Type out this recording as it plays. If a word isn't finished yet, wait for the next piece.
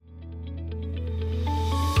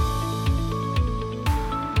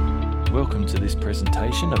Welcome to this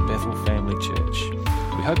presentation of Bethel Family Church.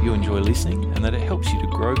 We hope you enjoy listening and that it helps you to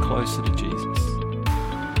grow closer to Jesus.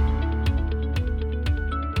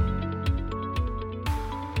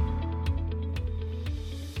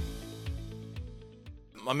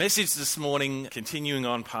 My message this morning, continuing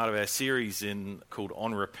on part of our series called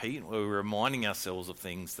On Repeat, where we're reminding ourselves of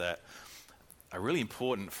things that are really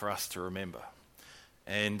important for us to remember.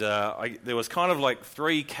 And there was kind of like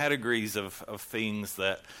three categories of things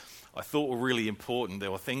that I thought were really important.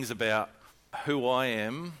 There were things about who I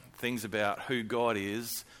am, things about who God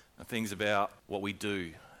is, and things about what we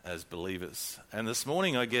do as believers. And this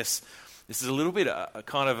morning, I guess, this is a little bit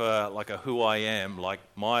like a who I am, like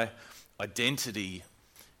my identity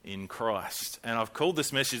in Christ. And I've called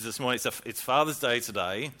this message this morning, it's Father's Day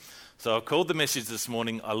today, so I've called the message this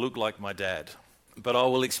morning, I Look Like My Dad. But I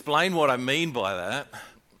will explain what I mean by that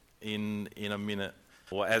in a minute,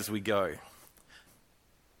 or as we go.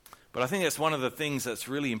 But I think that's one of the things that's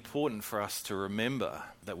really important for us to remember,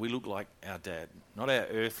 that we look like our dad. Not our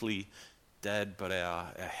earthly dad, but our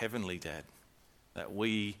heavenly dad. That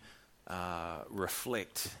we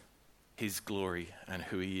reflect his glory and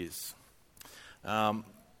who he is.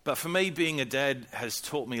 But for me, being a dad has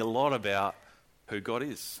taught me a lot about who God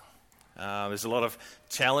is. There's a lot of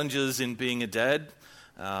challenges in being a dad.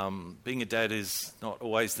 Being a dad is not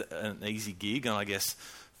always an easy gig, and I guess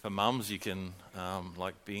for mums, you can,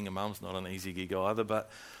 being a mum's not an easy gig either, but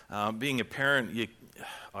being a parent,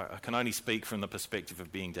 I can only speak from the perspective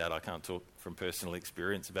of being dad. I can't talk from personal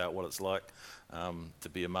experience about what it's like to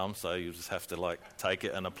be a mum, so you'll just have to take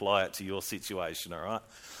it and apply it to your situation, all right?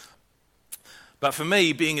 But for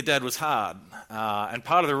me, being a dad was hard, and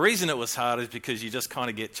part of the reason it was hard is because you just kind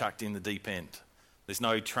of get chucked in the deep end. There's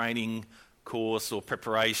no training course or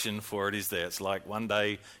preparation for it, is there? It's like one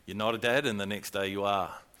day you're not a dad and the next day you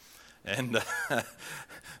are. And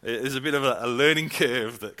there's a bit of a learning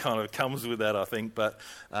curve that kind of comes with that, I think. But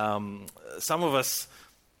some of us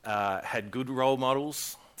had good role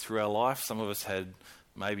models through our life. Some of us had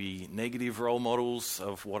maybe negative role models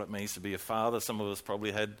of what it means to be a father. Some of us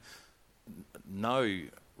probably had no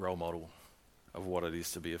role model of what it is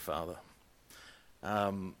to be a father.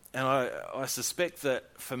 And I suspect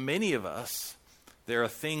that for many of us, there are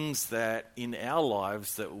things that in our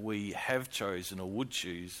lives that we have chosen or would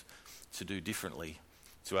choose to do differently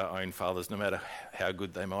to our own fathers, no matter how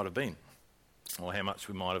good they might have been or how much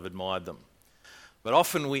we might have admired them. But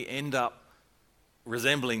often we end up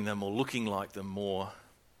resembling them or looking like them more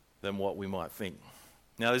than what we might think.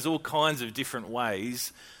 Now, there's all kinds of different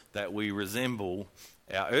ways that we resemble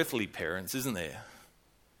our earthly parents, isn't there?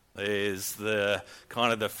 There's the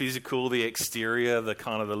kind of the physical, the exterior, the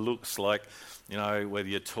kind of the looks, like, whether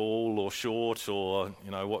you're tall or short, or,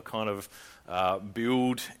 what kind of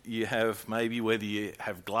build you have, maybe whether you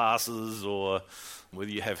have glasses or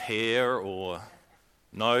whether you have hair or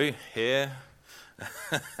no hair,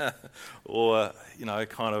 or,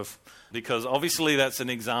 kind of, because obviously that's an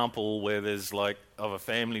example where there's of a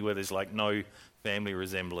family where there's no family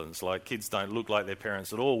resemblance. Like, kids don't look like their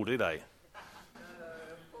parents at all, do they?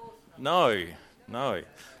 No.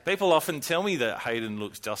 People often tell me that Hayden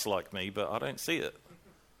looks just like me, but I don't see it.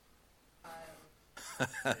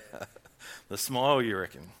 The smile, you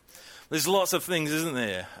reckon? There's lots of things, isn't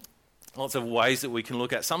there? Lots of ways that we can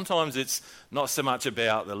look at. Sometimes it's not so much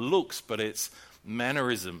about the looks, but it's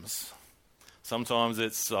mannerisms. Sometimes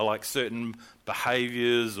it's like certain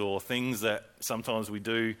behaviours or things that sometimes we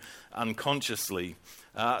do unconsciously.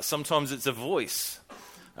 Sometimes it's a voice.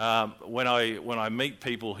 When I meet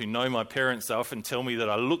people who know my parents, they often tell me that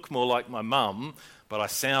I look more like my mum, but I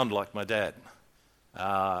sound like my dad.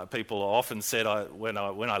 People often said when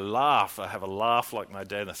I laugh, I have a laugh like my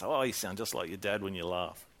dad. And I say, "Oh, you sound just like your dad when you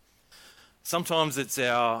laugh." Sometimes it's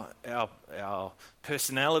our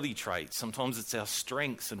personality traits. Sometimes it's our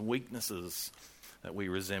strengths and weaknesses that we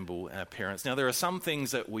resemble our parents. Now, there are some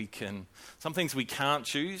things we can't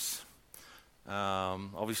choose.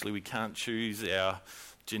 Obviously, we can't choose our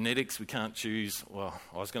genetics. We can't choose, well,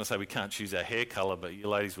 I was going to say we can't choose our hair colour, but you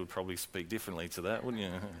ladies would probably speak differently to that, wouldn't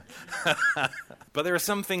you? But there are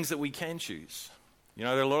some things that we can choose. There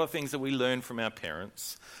are a lot of things that we learn from our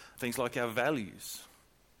parents, things like our values,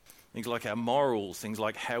 things like our morals, things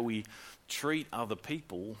like how we treat other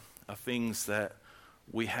people are things that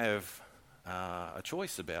we have a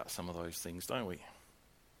choice about, some of those things, don't we?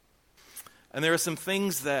 And there are some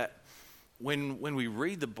things that when we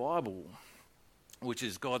read the Bible, which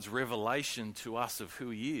is God's revelation to us of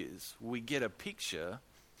who he is, we get a picture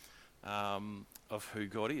of who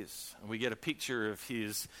God is. And we get a picture of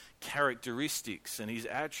his characteristics and his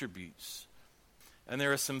attributes. And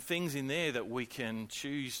there are some things in there that we can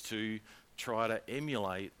choose to try to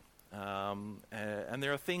emulate. And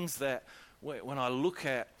there are things that when I look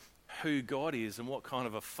at who God is and what kind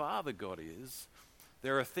of a father God is,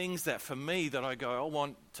 there are things that for me that I go, I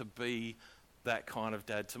want to be that kind of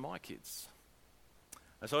dad to my kids.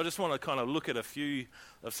 And so I just want to kind of look at a few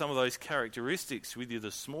of some of those characteristics with you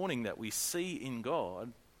this morning that we see in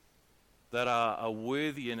God that are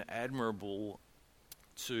worthy and admirable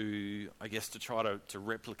to, I guess, to try to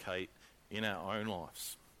replicate in our own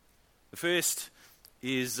lives. The first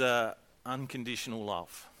is unconditional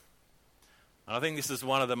love. And I think this is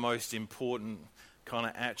one of the most important kind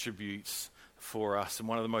of attributes for us, and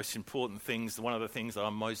one of the most important things, one of the things that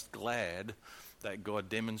I'm most glad that God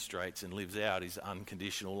demonstrates and lives out is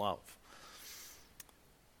unconditional love.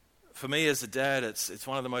 For me as a dad, it's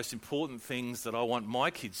one of the most important things that I want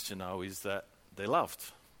my kids to know is that they're loved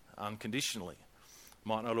unconditionally.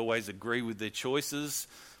 Might not always agree with their choices,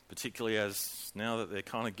 particularly as now that they're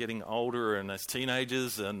kind of getting older and as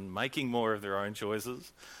teenagers and making more of their own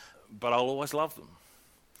choices, but I'll always love them.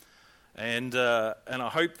 And I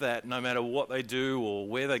hope that no matter what they do or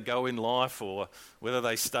where they go in life or whether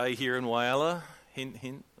they stay here in Whyalla, hint,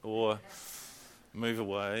 hint, or move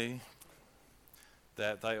away,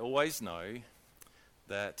 that they always know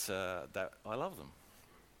that I love them.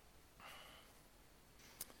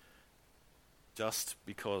 Just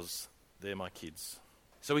because they're my kids.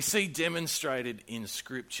 So we see demonstrated in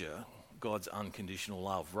Scripture God's unconditional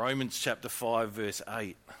love. Romans chapter 5 verse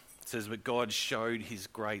 8 says, "But God showed his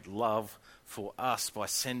great love for us by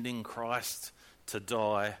sending Christ to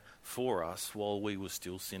die for us while we were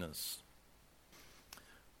still sinners."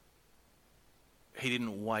 He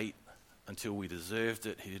didn't wait until we deserved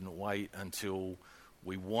it. He didn't wait until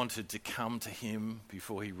we wanted to come to him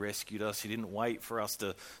before he rescued us. He didn't wait for us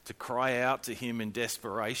to cry out to him in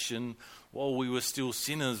desperation while we were still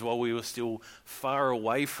sinners, while we were still far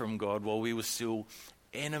away from God, while we were still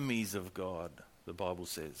enemies of God, the Bible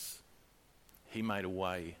says. He made a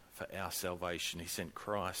way for our salvation. He sent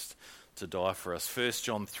Christ to die for us. 1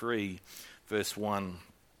 John 3 verse 1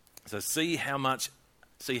 says, See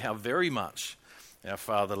how very much our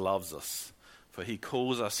Father loves us, for he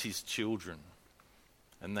calls us his children.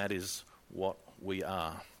 And that is what we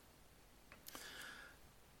are.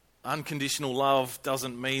 Unconditional love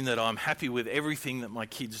doesn't mean that I'm happy with everything that my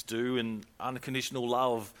kids do, and unconditional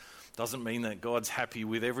love doesn't mean that God's happy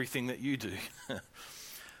with everything that you do.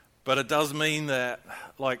 But it does mean that,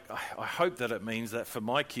 I hope that it means that for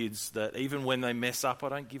my kids, that even when they mess up, I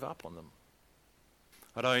don't give up on them.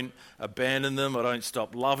 I don't abandon them. I don't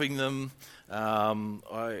stop loving them. I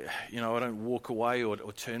don't walk away or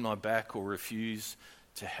turn my back or refuse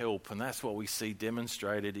to help. And that's what we see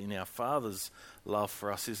demonstrated in our Father's love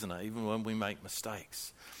for us, isn't it? Even when we make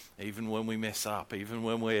mistakes, even when we mess up, even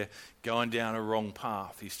when we're going down a wrong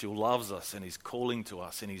path, he still loves us and he's calling to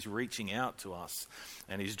us and he's reaching out to us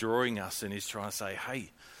and he's drawing us and he's trying to say,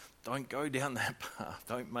 hey, don't go down that path.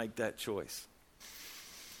 Don't make that choice.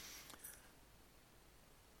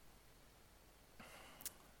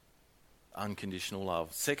 Unconditional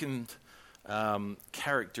love. Second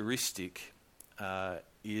characteristic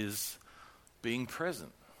is being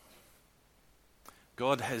present.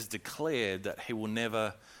 God has declared that he will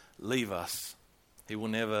never leave us. He will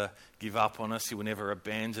never give up on us. He will never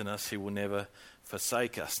abandon us. He will never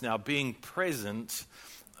forsake us. Now, being present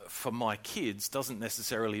for my kids doesn't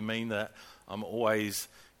necessarily mean that I'm always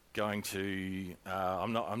going to.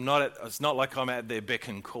 It's not like I'm at their beck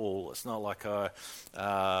and call. It's not like I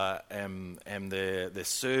am their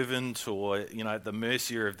servant or at the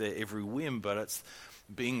mercy of their every whim. But it's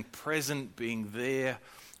being present, being there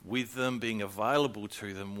with them, being available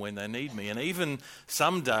to them when they need me. And even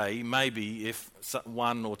someday, maybe if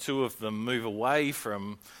one or two of them move away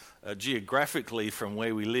from geographically from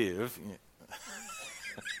where we live.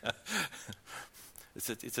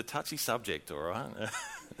 It's a touchy subject, all right.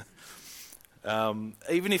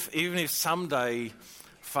 Even if someday,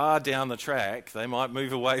 far down the track, they might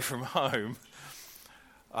move away from home,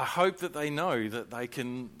 I hope that they know that they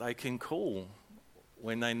can call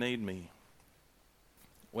when they need me,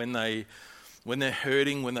 when they're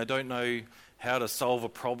hurting, when they don't know how to solve a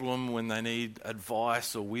problem, when they need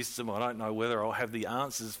advice or wisdom. I don't know whether I'll have the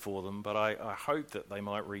answers for them, but I hope that they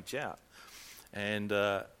might reach out and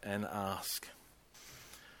ask.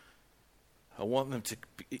 I want them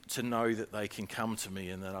to know that they can come to me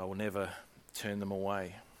and that I will never turn them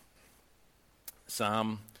away.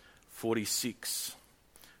 Psalm 46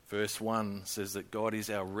 verse 1 says that God is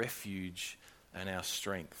our refuge and our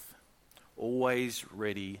strength, always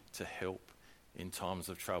ready to help in times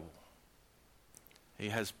of trouble. He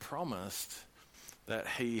has promised that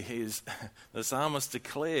he is, the psalmist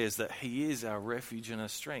declares that he is our refuge and our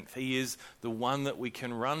strength. He is the one that we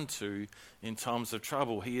can run to in times of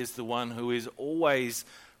trouble. He is the one who is always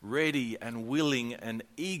ready and willing and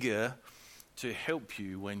eager to help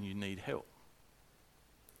you when you need help.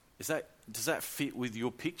 Does that fit with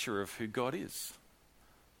your picture of who God is?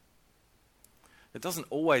 It doesn't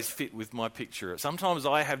always fit with my picture. Sometimes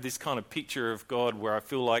I have this kind of picture of God where I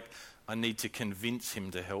feel like I need to convince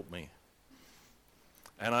him to help me.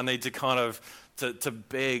 And I need to kind of to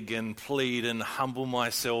beg and plead and humble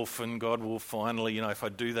myself, and God will finally, if I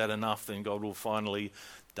do that enough, then God will finally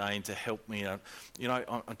deign to help me. I'm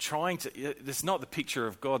trying to. It's not the picture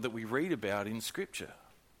of God that we read about in Scripture.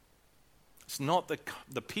 It's not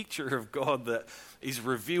the picture of God that is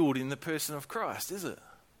revealed in the person of Christ, is it?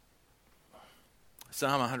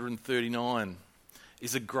 Psalm 139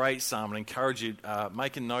 is a great psalm. I encourage you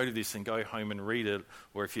make a note of this and go home and read it.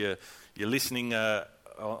 Or if you're listening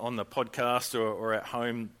on the podcast or at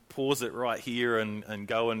home, pause it right here and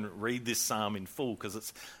go and read this psalm in full, because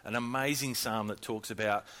it's an amazing psalm that talks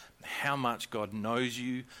about how much God knows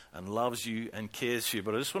you and loves you and cares for you.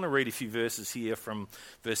 But I just want to read a few verses here from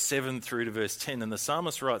verse 7 through to verse 10. And the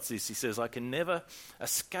psalmist writes this. He says, "I can never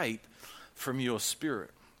escape from your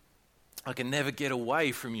spirit. I can never get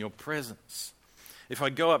away from your presence. If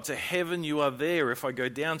I go up to heaven, you are there. If I go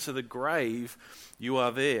down to the grave, you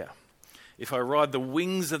are there. If I ride the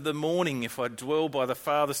wings of the morning, if I dwell by the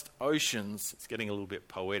farthest oceans." It's getting a little bit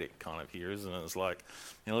poetic kind of here, isn't it? It's like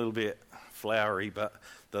a little bit flowery, but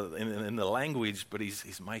in the language, but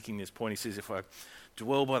he's making this point. He says, if I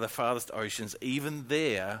dwell by the farthest oceans, even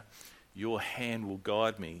there your hand will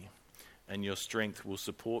guide me and your strength will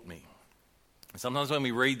support me. Sometimes when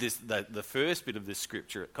we read this, the first bit of this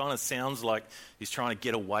scripture, it kind of sounds like he's trying to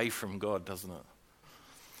get away from God, doesn't it?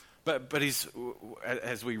 But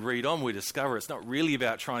as we read on, we discover it's not really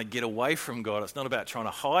about trying to get away from God. It's not about trying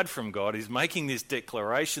to hide from God. He's making this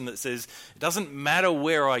declaration that says, it doesn't matter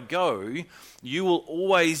where I go, you will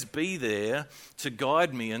always be there to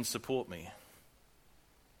guide me and support me.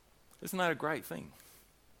 Isn't that a great thing?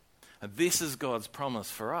 And this is God's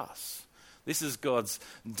promise for us. This is God's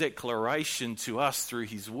declaration to us through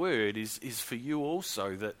his word is for you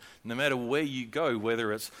also, that no matter where you go,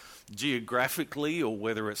 whether it's geographically or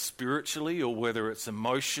whether it's spiritually or whether it's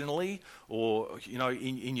emotionally or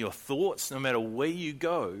in your thoughts, no matter where you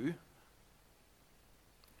go,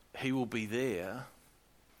 he will be there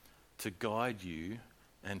to guide you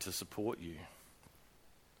and to support you.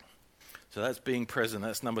 So that's being present.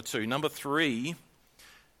 That's number 2. Number 3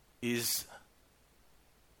 is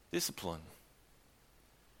discipline.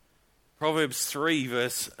 Proverbs 3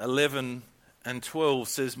 verse 11 and 12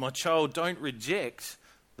 says, "My child, don't reject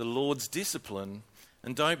the Lord's discipline,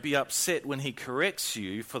 and don't be upset when he corrects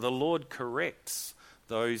you, for the Lord corrects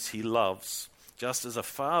those he loves, just as a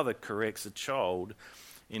father corrects a child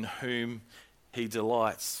in whom he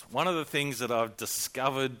delights." One of the things that I've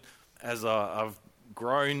discovered as I've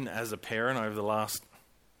grown as a parent over the last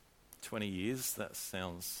 20 years, that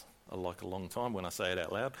sounds like a long time when I say it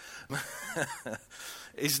out loud,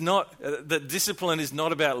 is not that discipline is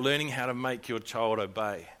not about learning how to make your child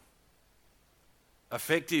obey.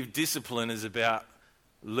 Effective discipline is about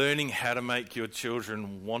learning how to make your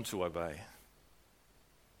children want to obey.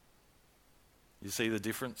 You see the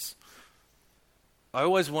difference? I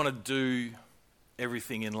always want to do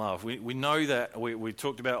everything in love. We know that, we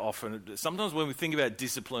talked about often, sometimes when we think about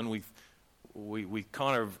discipline, we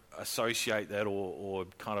kind of associate that or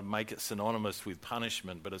kind of make it synonymous with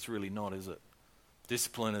punishment, but it's really not, is it?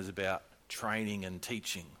 Discipline is about training and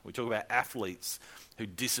teaching. We talk about athletes who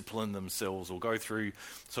discipline themselves or go through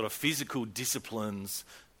sort of physical disciplines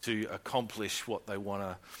to accomplish what they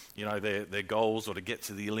want to, their goals, or to get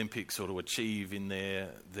to the Olympics or to achieve in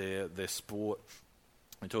their sport.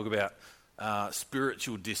 We talk about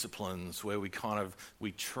spiritual disciplines where we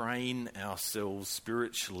train ourselves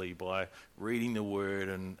spiritually by reading the Word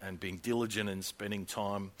and being diligent in spending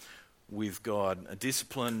time with God. A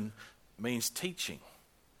discipline means teaching.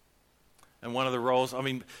 And one of the roles,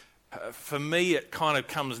 for me it kind of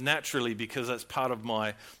comes naturally because that's part of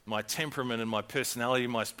my temperament and my personality,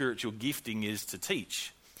 my spiritual gifting is to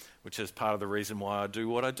teach, which is part of the reason why I do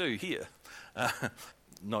what I do here.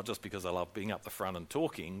 Not just because I love being up the front and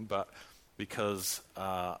talking, but because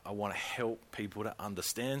I want to help people to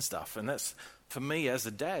understand stuff. And that's, for me as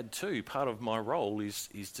a dad too, part of my role is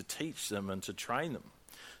to teach them and to train them.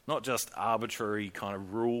 Not just arbitrary kind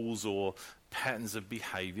of rules or patterns of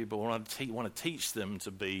behaviour, but I want to teach them to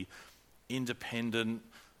be independent,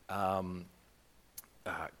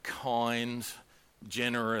 kind,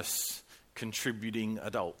 generous, contributing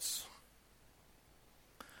adults.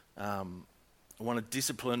 I want to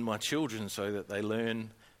discipline my children so that they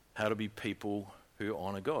learn how to be people who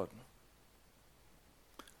honour God.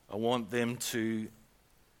 I want them to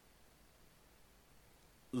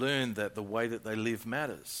learn that the way that they live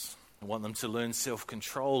matters. I want them to learn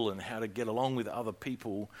self-control and how to get along with other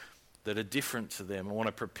people that are different to them. I want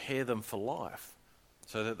to prepare them for life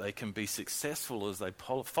so that they can be successful as they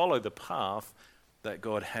follow the path that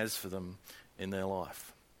God has for them in their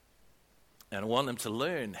life. And I want them to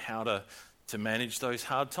learn how to manage those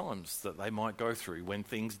hard times that they might go through when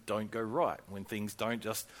things don't go right, when things don't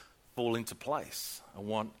just fall into place. I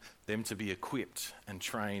want them to be equipped and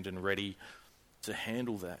trained and ready to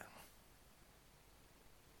handle that.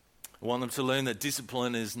 I want them to learn that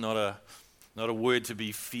discipline is not a word to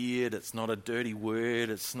be feared. It's not a dirty word.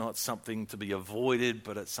 It's not something to be avoided,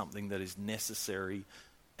 but it's something that is necessary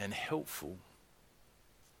and helpful.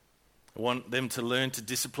 I want them to learn to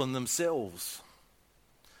discipline themselves,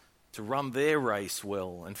 to run their race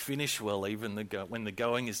well and finish well even when the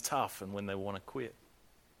going is tough and when they want to quit.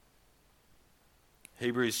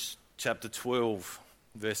 Hebrews chapter 12,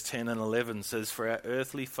 verse 10 and 11 says, "For our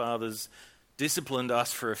earthly fathers disciplined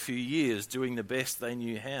us for a few years, doing the best they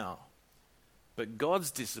knew how. But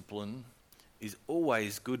God's discipline is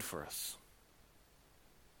always good for us,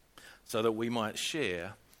 so that we might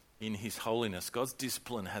share in his holiness." God's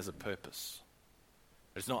discipline has a purpose.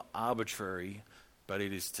 It's not arbitrary, but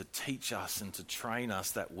it is to teach us and to train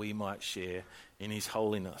us that we might share in his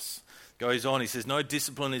holiness. Goes on, he says, "No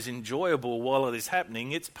discipline is enjoyable while it is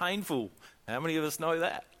happening. It's painful." How many of us know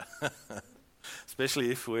that?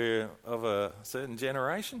 Especially if we're of a certain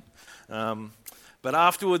generation. But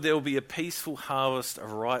afterward there will be a peaceful harvest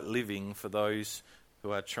of right living for those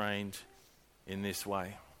who are trained in this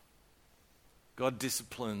way. God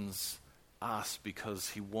disciplines us because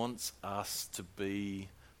he wants us to be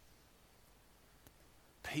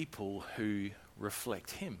people who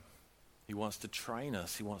reflect him. He wants to train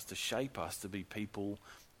us. He wants to shape us to be people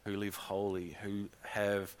who live holy, who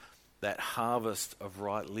have that harvest of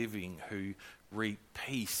right living, who reap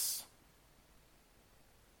peace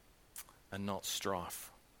and not strife.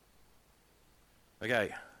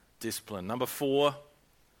 Okay, discipline. Number 4,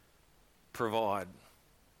 provide.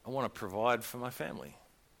 I want to provide for my family.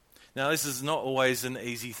 Now, this is not always an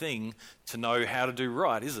easy thing to know how to do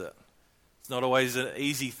right, is it? It's not always an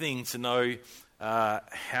easy thing to know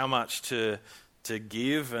how much to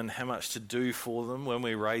give and how much to do for them when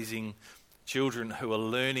we're raising children who are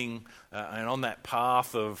learning and on that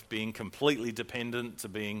path of being completely dependent to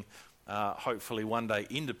being hopefully one day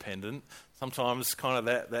independent. Sometimes kind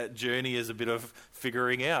of that journey is a bit of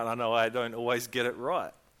figuring out. I know I don't always get it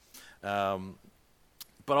right.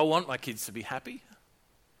 But I want my kids to be happy.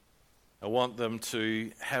 I want them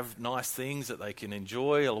to have nice things that they can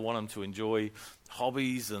enjoy. I want them to enjoy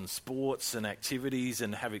hobbies and sports and activities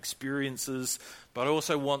and have experiences. But I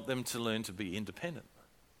also want them to learn to be independent.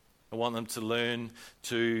 I want them to learn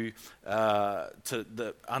to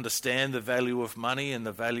understand the value of money and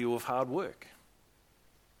the value of hard work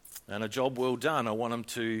and a job well done. I want them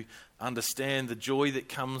to understand the joy that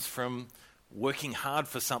comes from working hard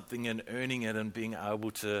for something and earning it and being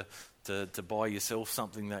able to buy yourself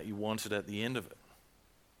something that you wanted at the end of it.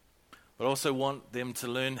 But I also want them to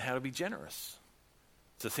learn how to be generous,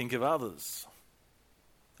 to think of others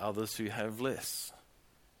who have less.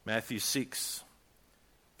 Matthew 6,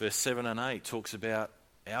 verse 7 and 8 talks about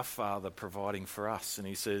our Father providing for us. And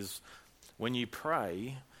he says, "When you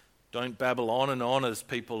pray, don't babble on and on as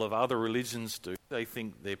people of other religions do. They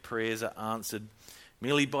think their prayers are answered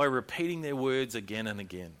merely by repeating their words again and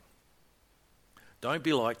again. Don't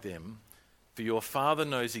be like them, for your Father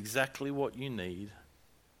knows exactly what you need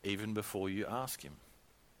even before you ask him."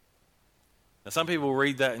 Now, some people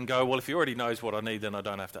read that and go, well, if he already knows what I need, then I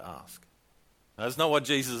don't have to ask. Now, that's not what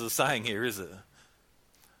Jesus is saying here, is it?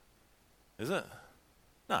 Is it?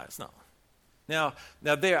 No, it's not. Now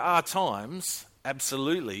there are times,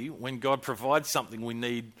 absolutely, when God provides something we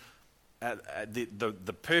need at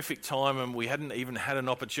the perfect time and we hadn't even had an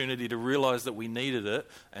opportunity to realize that we needed it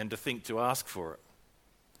and to think to ask for it.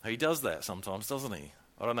 He does that sometimes, doesn't he?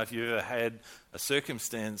 I don't know if you've ever had a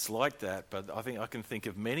circumstance like that, but I think I can think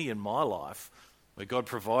of many in my life where God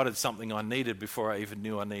provided something I needed before I even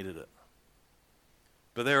knew I needed it.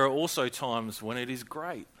 But there are also times when it is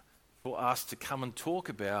great for us to come and talk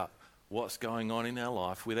about what's going on in our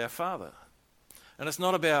life with our Father. And it's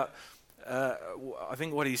not about, I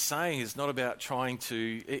think what he's saying is not about trying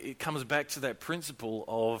to, it comes back to that principle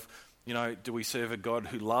of, do we serve a God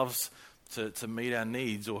who loves to meet our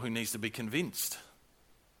needs or who needs to be convinced?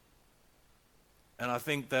 And I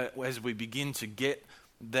think that as we begin to get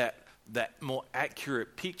that more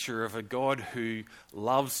accurate picture of a God who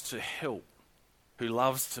loves to help, who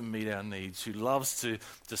loves to meet our needs, who loves to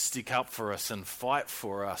stick up for us and fight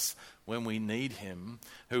for us when we need him,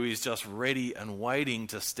 who is just ready and waiting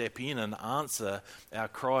to step in and answer our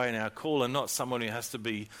cry and our call, and not someone who has to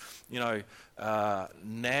be,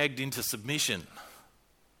 nagged into submission.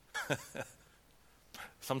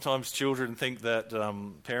 Sometimes children think that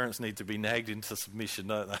parents need to be nagged into submission,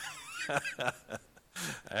 don't they?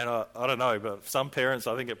 And I don't know, but some parents,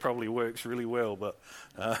 I think it probably works really well, but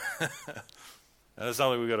and it's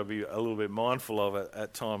something we've got to be a little bit mindful of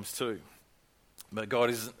at times too. But God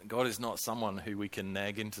is not someone who we can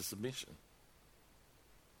nag into submission.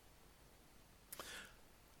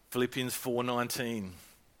 Philippians 4:19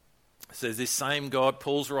 says, this same God,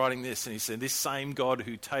 Paul's writing this, and he said, this same God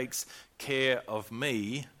who takes care of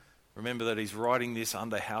me, remember that he's writing this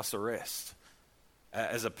under house arrest,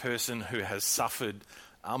 as a person who has suffered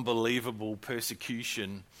unbelievable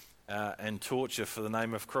persecution and torture for the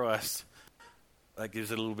name of Christ. That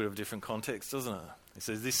gives it a little bit of different context, doesn't it? It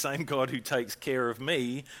says, this same God who takes care of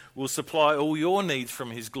me will supply all your needs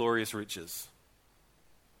from his glorious riches.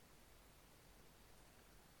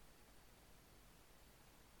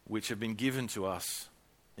 Which have been given to us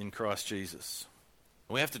in Christ Jesus.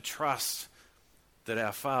 We have to trust that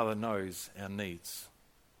our Father knows our needs.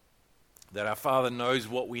 That our Father knows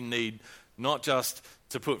what we need, not just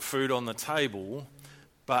to put food on the table,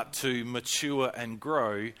 but to mature and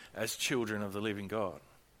grow as children of the living God.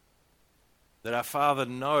 That our Father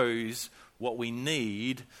knows what we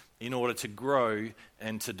need in order to grow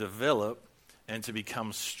and to develop and to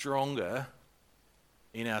become stronger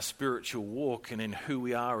in our spiritual walk and in who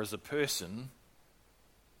we are as a person,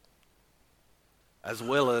 as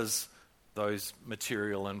well as those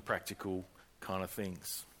material and practical kind of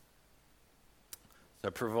things.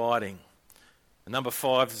 So providing. And number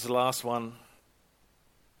 5 is the last one,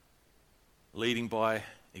 leading by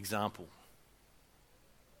example.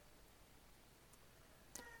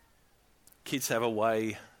 Kids have a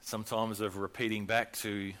way sometimes of repeating back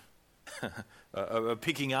to,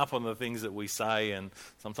 picking up on the things that we say and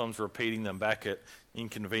sometimes repeating them back at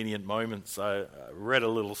inconvenient moments. I read a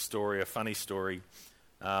little story, a funny story.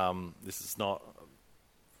 This is not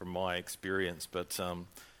from my experience, but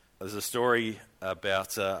there's a story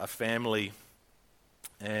about a family,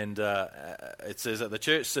 and it says at the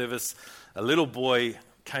church service, a little boy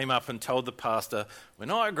came up and told the pastor,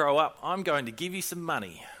 when I grow up, I'm going to give you some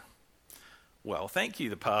money. Well, thank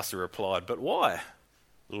you, the pastor replied, but why?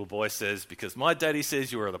 The little boy says, because my daddy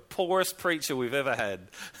says you are the poorest preacher we've ever had.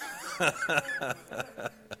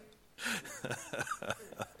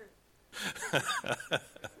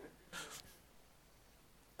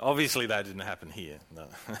 Obviously that didn't happen here. No.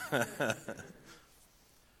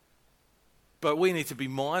 But we need to be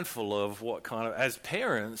mindful of what kind of, as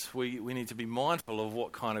parents, we need to be mindful of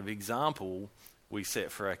what kind of example we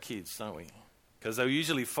set for our kids, don't we? Because they'll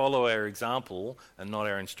usually follow our example and not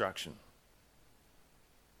our instruction.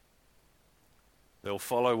 They'll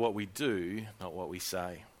follow what we do, not what we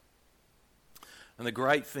say. And the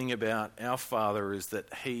great thing about our Father is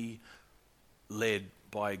that he led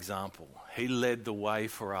by example. He led the way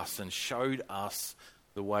for us and showed us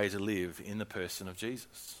the way to live in the person of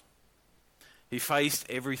Jesus. He faced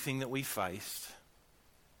everything that we faced,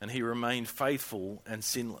 and he remained faithful and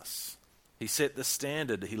sinless. He set the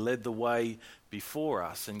standard, he led the way before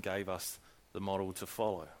us and gave us the model to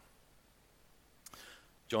follow.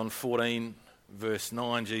 John 14, verse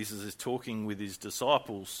 9, Jesus is talking with his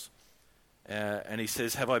disciples, and he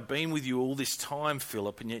says, have I been with you all this time,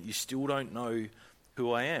 Philip, and yet you still don't know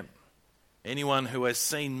who I am? Anyone who has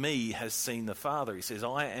seen me has seen the Father. He says,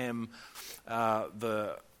 I am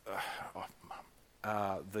the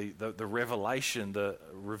revelation, the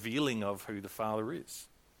revealing of who the Father is.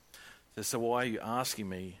 So why are you asking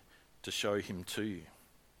me to show him to you?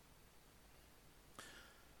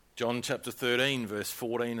 John chapter 13, verse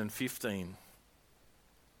 14 and 15.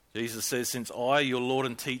 Jesus says, since I, your Lord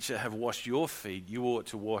and teacher, have washed your feet, you ought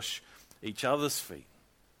to wash each other's feet.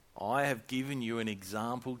 I have given you an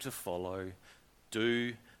example to follow.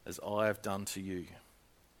 Do as I have done to you.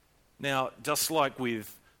 Now, just like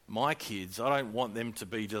with my kids, I don't want them to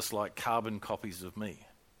be just like carbon copies of me.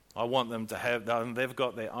 I want them to have, they've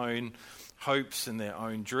got their own hopes and their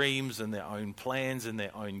own dreams and their own plans and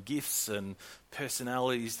their own gifts and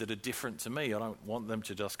personalities that are different to me. I don't want them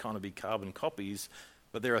to just kind of be carbon copies,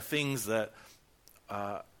 but there are things that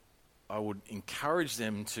I would encourage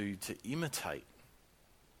them to imitate.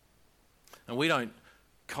 And we don't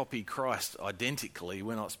copy Christ identically.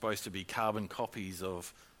 We're not supposed to be carbon copies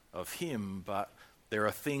of him, but there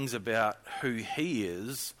are things about who he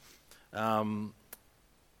is that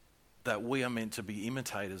we are meant to be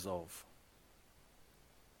imitators of.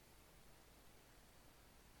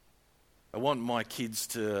 I want my kids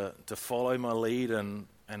to follow my lead and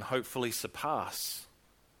hopefully surpass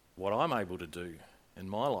what I'm able to do in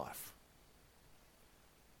my life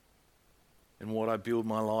and what I build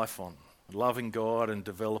my life on. Loving God and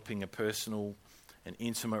developing a personal and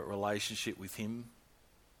intimate relationship with Him.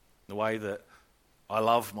 The way that I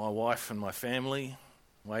love my wife and my family,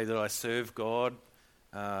 the way that I serve God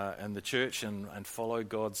and the church and follow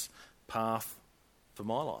God's path for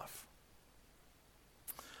my life.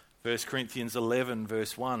 1 Corinthians 11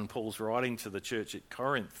 verse 1, Paul's writing to the church at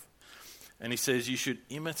Corinth, and he says, "You should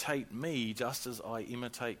imitate me just as I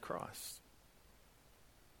imitate Christ."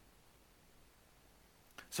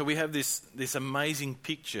 So we have this amazing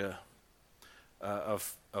picture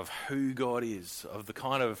of who God is, of the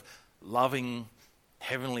kind of loving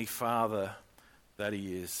Heavenly Father that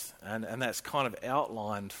He is. And that's kind of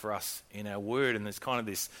outlined for us in our Word, and there's kind of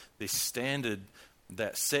this standard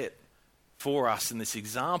that's set for us and this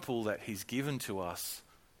example that He's given to us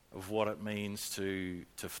of what it means to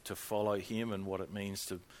follow Him and what it means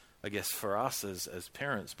to, I guess, for us as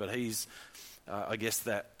parents. But He's, I guess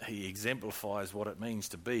that He exemplifies what it means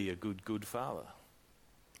to be a good father.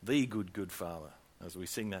 The good father, as we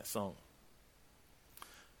sing that song.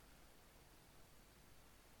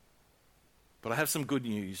 But I have some good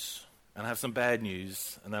news, and I have some bad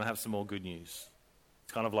news, and then I have some more good news.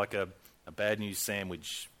 It's kind of like a bad news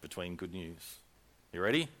sandwich between good news. You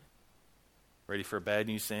ready? Ready for a bad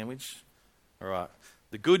news sandwich? All right.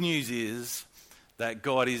 The good news is that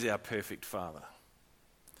God is our perfect Father,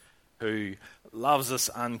 who loves us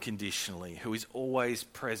unconditionally, who is always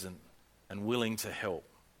present and willing to help,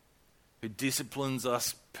 who disciplines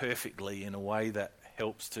us perfectly in a way that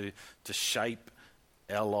helps to shape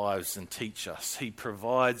our lives and teach us. He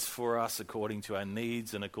provides for us according to our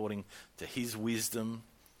needs and according to His wisdom.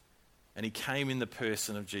 And He came in the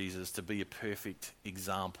person of Jesus to be a perfect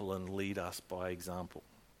example and lead us by example.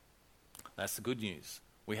 That's the good news.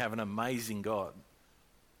 We have an amazing God,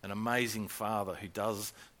 an amazing Father who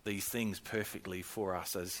does these things perfectly for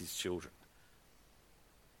us as His children.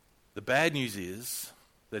 The bad news is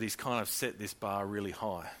that He's kind of set this bar really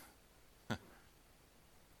high.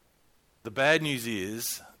 The bad news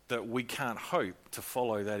is that we can't hope to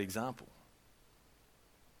follow that example.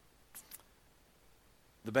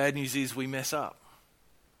 The bad news is we mess up.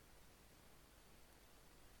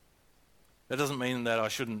 That doesn't mean that I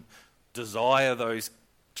shouldn't desire those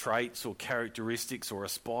traits or characteristics or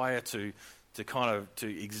aspire to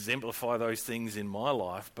exemplify those things in my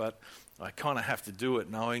life, but I kind of have to do it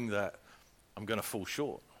knowing that I'm going to fall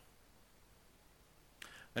short.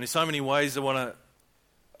 And in so many ways,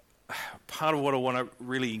 part of what I want to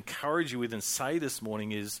really encourage you with and say this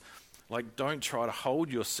morning is, like, don't try to hold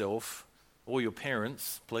yourself or your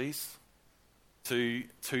parents, please, to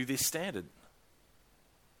this standard.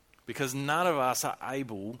 Because none of us are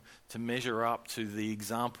able to measure up to the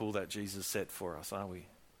example that Jesus set for us, are we?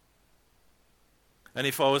 And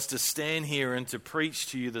if I was to stand here and to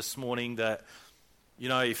preach to you this morning that, you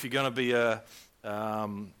know, if you're going to be a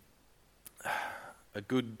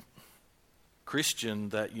good Christian,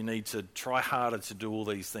 that you need to try harder to do all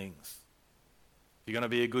these things. If you're going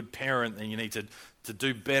to be a good parent, then you need to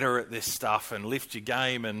do better at this stuff and lift your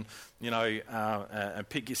game and, you know, and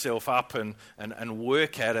pick yourself up and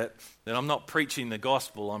work at it. Then I'm not preaching the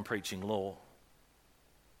gospel, I'm preaching law.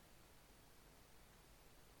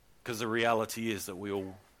 Because the reality is that we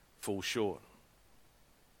all fall short.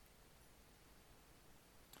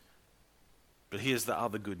 But here's the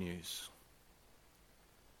other good news.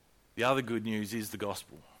 The other good news is the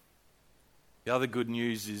gospel. The other good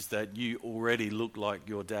news is that you already look like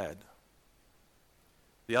your dad.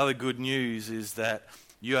 The other good news is that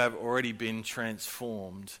you have already been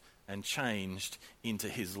transformed and changed into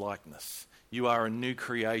His likeness. You are a new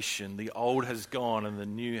creation. The old has gone and the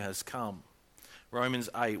new has come. Romans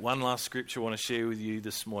 8, one last scripture I want to share with you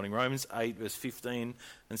this morning. Romans 8 verse 15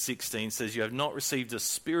 and 16 says, "You have not received a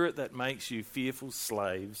spirit that makes you fearful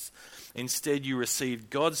slaves. Instead, you received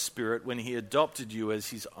God's Spirit when He adopted you as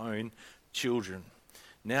His own children.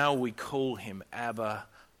 Now we call Him Abba,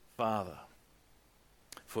 Father.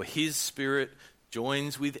 For His Spirit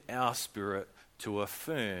joins with our spirit to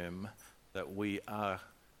affirm that we are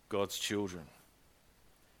God's children."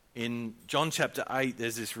 In John chapter 8,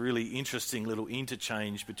 there's this really interesting little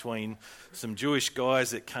interchange between some Jewish guys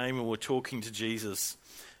that came and were talking to Jesus.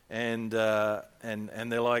 And they're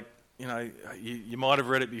like, you know, you might have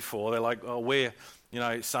read it before. They're like, "Oh, we're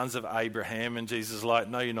sons of Abraham, and Jesus is like,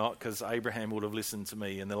 no, you're not, because Abraham would have listened to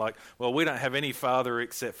me. And they're like, well, we don't have any father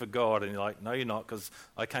except for God. And you're like, no, you're not, because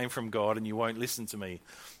I came from God and you won't listen to me.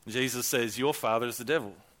 And Jesus says, your father is the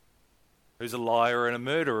devil, who's a liar and a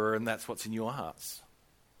murderer, and that's what's in your hearts.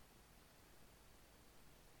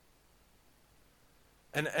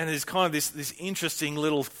 And there's kind of this interesting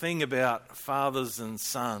little thing about fathers and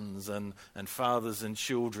sons and fathers and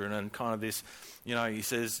children, and kind of this, he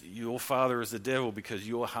says, your father is the devil because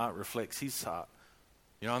your heart reflects his heart.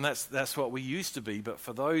 And that's what we used to be. But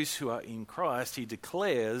for those who are in Christ, he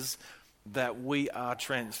declares that we are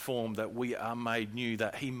transformed, that we are made new,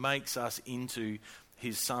 that he makes us into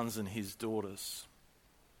his sons and his daughters.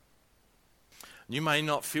 You may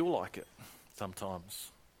not feel like it sometimes.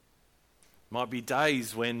 Might be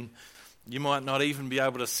days when you might not even be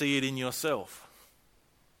able to see it in yourself.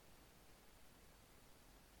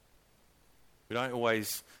 We don't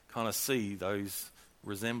always kind of see those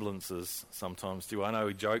resemblances sometimes, do I know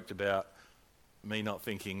we joked about me not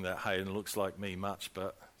thinking that Hayden looks like me much,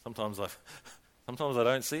 but sometimes I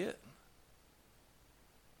don't see it.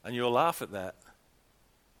 And you'll laugh at that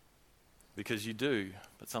because you do,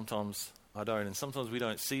 but sometimes I don't. And sometimes we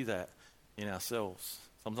don't see that in ourselves.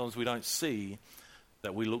 Sometimes we don't see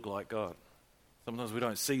that we look like God. Sometimes we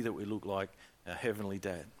don't see that we look like our heavenly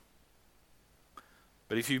dad.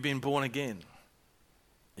 But if you've been born again,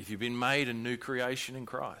 if you've been made a new creation in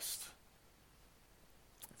Christ,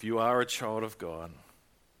 if you are a child of God,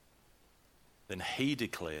 then he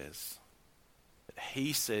declares that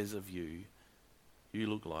he says of you, you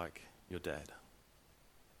look like your dad.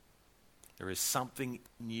 There is something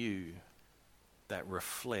in you that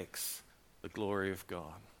reflects the glory of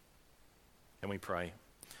God. Can we pray?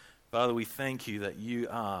 Father, we thank you that you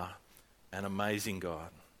are an amazing God,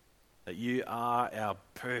 that you are our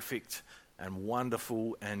perfect and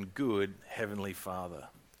wonderful and good Heavenly Father,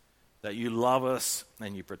 that you love us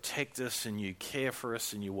and you protect us and you care for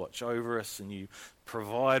us and you watch over us and you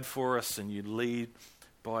provide for us and you lead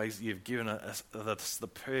by, you've given us the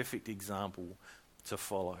perfect example to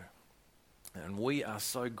follow. And we are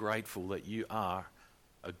so grateful that you are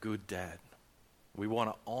a good dad. We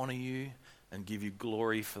want to honor you and give you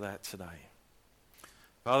glory for that today.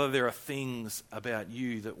 Father, there are things about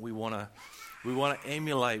you that we want to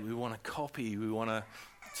emulate, we want to copy, we want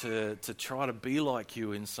to try to be like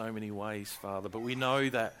you in so many ways, Father. But we know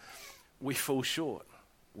that we fall short.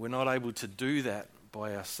 We're not able to do that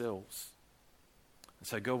by ourselves. And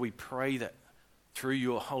so, God, we pray that through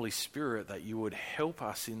your Holy Spirit that you would help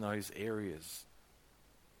us in those areas.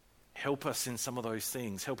 Help us in some of those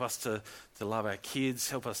things. Help us to love our kids.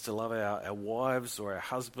 Help us to love our wives or our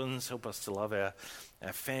husbands. Help us to love our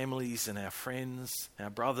families and our friends, our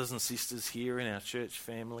brothers and sisters here in our church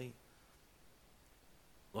family.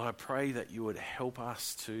 Lord, I pray that you would help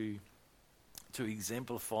us to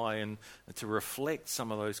exemplify and to reflect some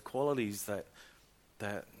of those qualities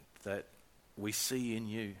that we see in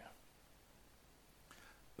you.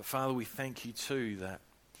 But Father, we thank you too that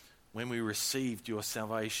when we received your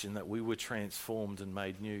salvation, that we were transformed and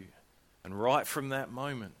made new. And right from that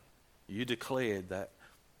moment, you declared that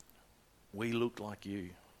we look like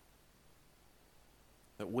you.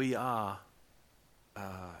 That we are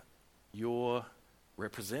your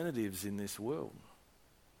representatives in this world.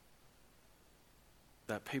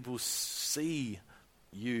 That people see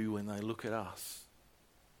you when they look at us.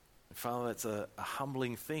 And Father, that's a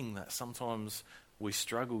humbling thing that sometimes we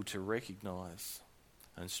struggle to recognize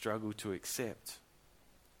and struggle to accept.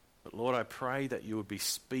 But Lord, I pray that you would be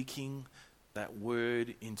speaking that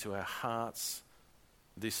word into our hearts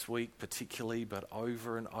this week particularly, but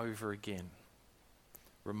over and over again,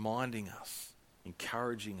 reminding us,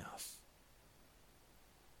 encouraging us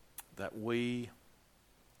that we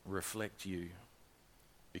reflect you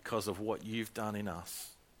because of what you've done in us.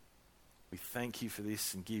 We thank you for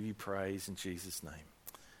this and give you praise in Jesus' name.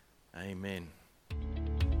 Amen.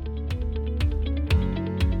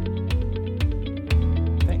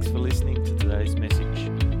 Thanks for listening to today's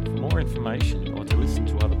message. For more information or to listen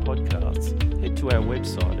to other podcasts, head to our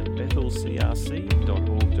website at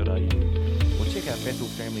bethelcrc.org.au or check out Bethel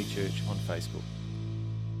Family Church on Facebook.